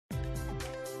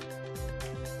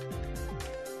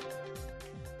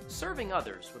Serving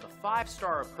others with a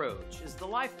 5-star approach is the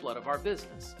lifeblood of our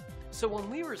business. So when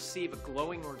we receive a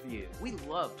glowing review, we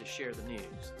love to share the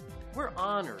news. We're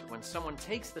honored when someone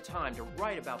takes the time to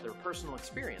write about their personal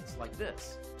experience like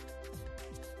this.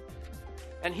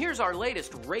 And here's our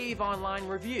latest rave online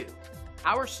review.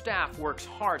 Our staff works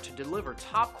hard to deliver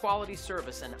top quality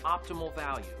service and optimal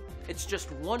value. It's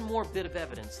just one more bit of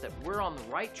evidence that we're on the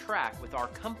right track with our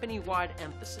company-wide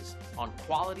emphasis on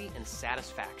quality and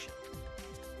satisfaction.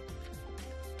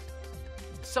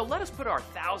 So let us put our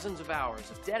thousands of hours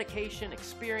of dedication,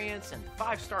 experience, and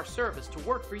 5-star service to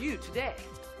work for you today.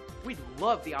 We'd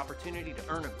love the opportunity to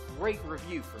earn a great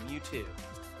review from you too.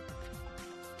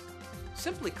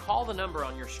 Simply call the number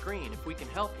on your screen if we can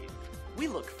help you. We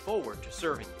look forward to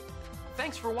serving you.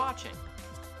 Thanks for watching.